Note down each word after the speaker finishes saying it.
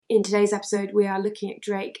In today's episode, we are looking at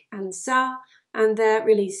Drake and SZA and their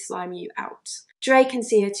release Slime You Out. Drake and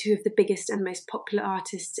SZA are two of the biggest and most popular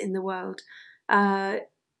artists in the world.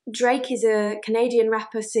 Drake is a Canadian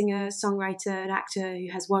rapper, singer, songwriter, and actor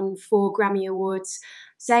who has won 4 Grammy Awards.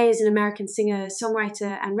 SZA is an American singer,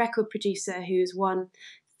 songwriter, and record producer who's won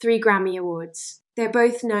 3 Grammy Awards. They're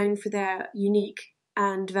both known for their unique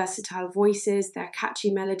and versatile voices, their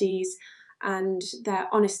catchy melodies, and their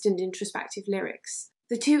honest and introspective lyrics.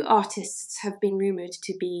 The two artists have been rumoured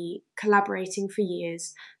to be collaborating for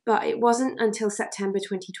years, but it wasn't until September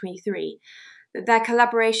 2023 that their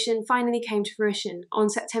collaboration finally came to fruition. On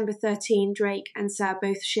September 13, Drake and SZA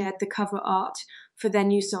both shared the cover art for their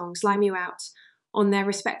new song, Slime You Out, on their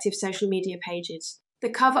respective social media pages. The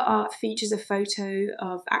cover art features a photo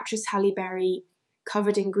of actress Halle Berry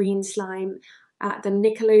covered in green slime at the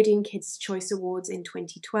Nickelodeon Kids' Choice Awards in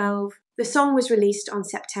 2012. The song was released on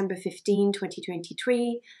September 15,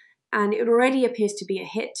 2023, and it already appears to be a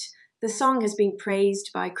hit. The song has been praised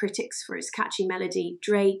by critics for its catchy melody,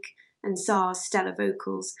 Drake and SZA's stellar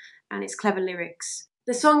vocals, and its clever lyrics.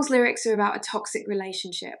 The song's lyrics are about a toxic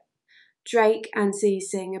relationship. Drake and SZA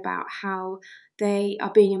sing about how they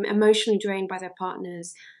are being emotionally drained by their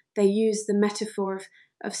partners. They use the metaphor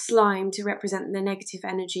of slime to represent the negative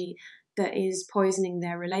energy that is poisoning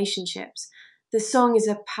their relationships. The song is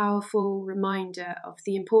a powerful reminder of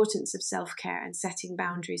the importance of self-care and setting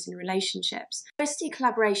boundaries in relationships. The first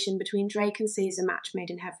collaboration between Drake and SZA is a match made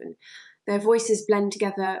in heaven. Their voices blend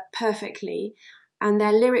together perfectly, and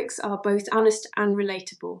their lyrics are both honest and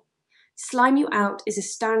relatable. Slime You Out is a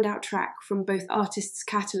standout track from both artists'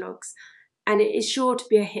 catalogues, and it is sure to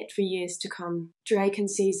be a hit for years to come. Drake and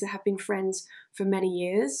SZA have been friends for many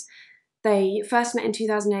years. They first met in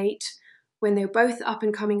 2008 when they were both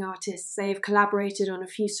up-and-coming artists. They have collaborated on a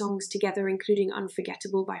few songs together, including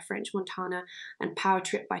Unforgettable by French Montana and Power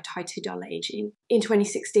Trip by Taito Dolla Aging. In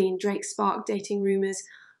 2016, Drake sparked dating rumours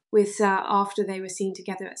with SZA after they were seen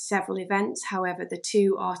together at several events. However, the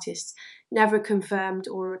two artists never confirmed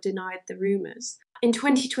or denied the rumours. In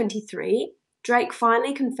 2023, Drake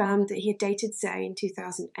finally confirmed that he had dated SZA in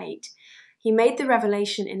 2008. He made the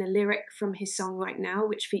revelation in a lyric from his song Right Now,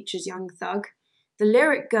 which features Young Thug. The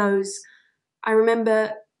lyric goes, "I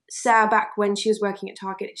remember SZA back when she was working at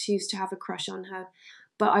Target. She used to have a crush on her,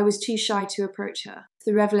 but I was too shy to approach her."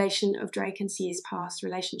 The revelation of Drake and SZA's past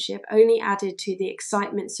relationship only added to the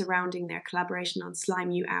excitement surrounding their collaboration on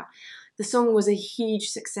Slime You Out. The song was a huge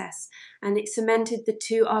success, and it cemented the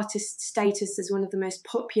two artists' status as one of the most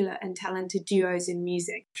popular and talented duos in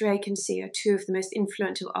music. Drake and SZA are two of the most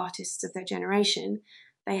influential artists of their generation.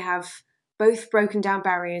 They have both broken down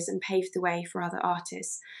barriers and paved the way for other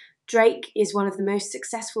artists. Drake is one of the most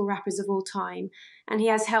successful rappers of all time, and he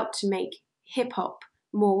has helped to make hip-hop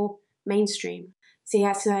more mainstream.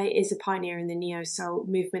 SZA is a pioneer in the neo-soul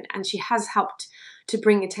movement, and she has helped to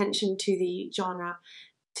bring attention to the genre.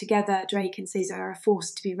 Together, Drake and SZA are a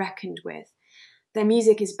force to be reckoned with. Their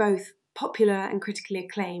music is both popular and critically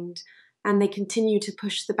acclaimed, and they continue to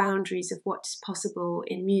push the boundaries of what's possible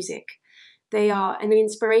in music. They are an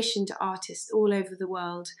inspiration to artists all over the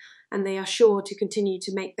world, and they are sure to continue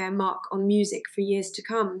to make their mark on music for years to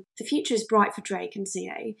come. The future is bright for Drake and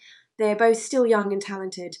SZA. They are both still young and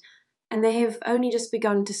talented, and they have only just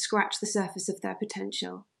begun to scratch the surface of their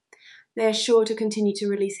potential. They are sure to continue to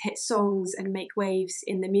release hit songs and make waves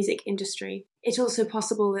in the music industry. It's also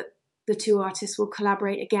possible that the two artists will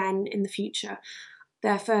collaborate again in the future.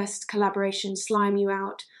 Their first collaboration, Slime You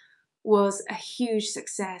Out, was a huge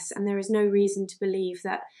success, and there is no reason to believe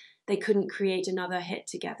that they couldn't create another hit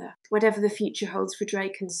together. Whatever the future holds for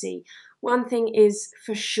Drake and SZA, one thing is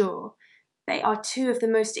for sure: they are two of the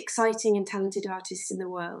most exciting and talented artists in the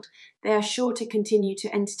world. They are sure to continue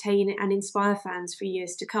to entertain and inspire fans for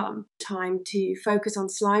years to come. Time to focus on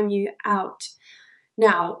Slime You Out.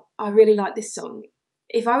 Now, I really like this song.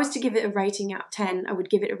 If I was to give it a rating out of 10, I would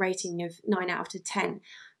give it a rating of 9 out of 10.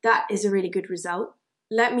 That is a really good result.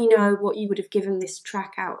 Let me know what you would have given this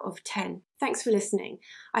track out of 10. Thanks for listening.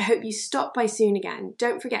 I hope you stop by soon again.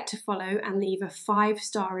 Don't forget to follow and leave a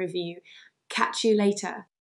 5-star review. Catch you later.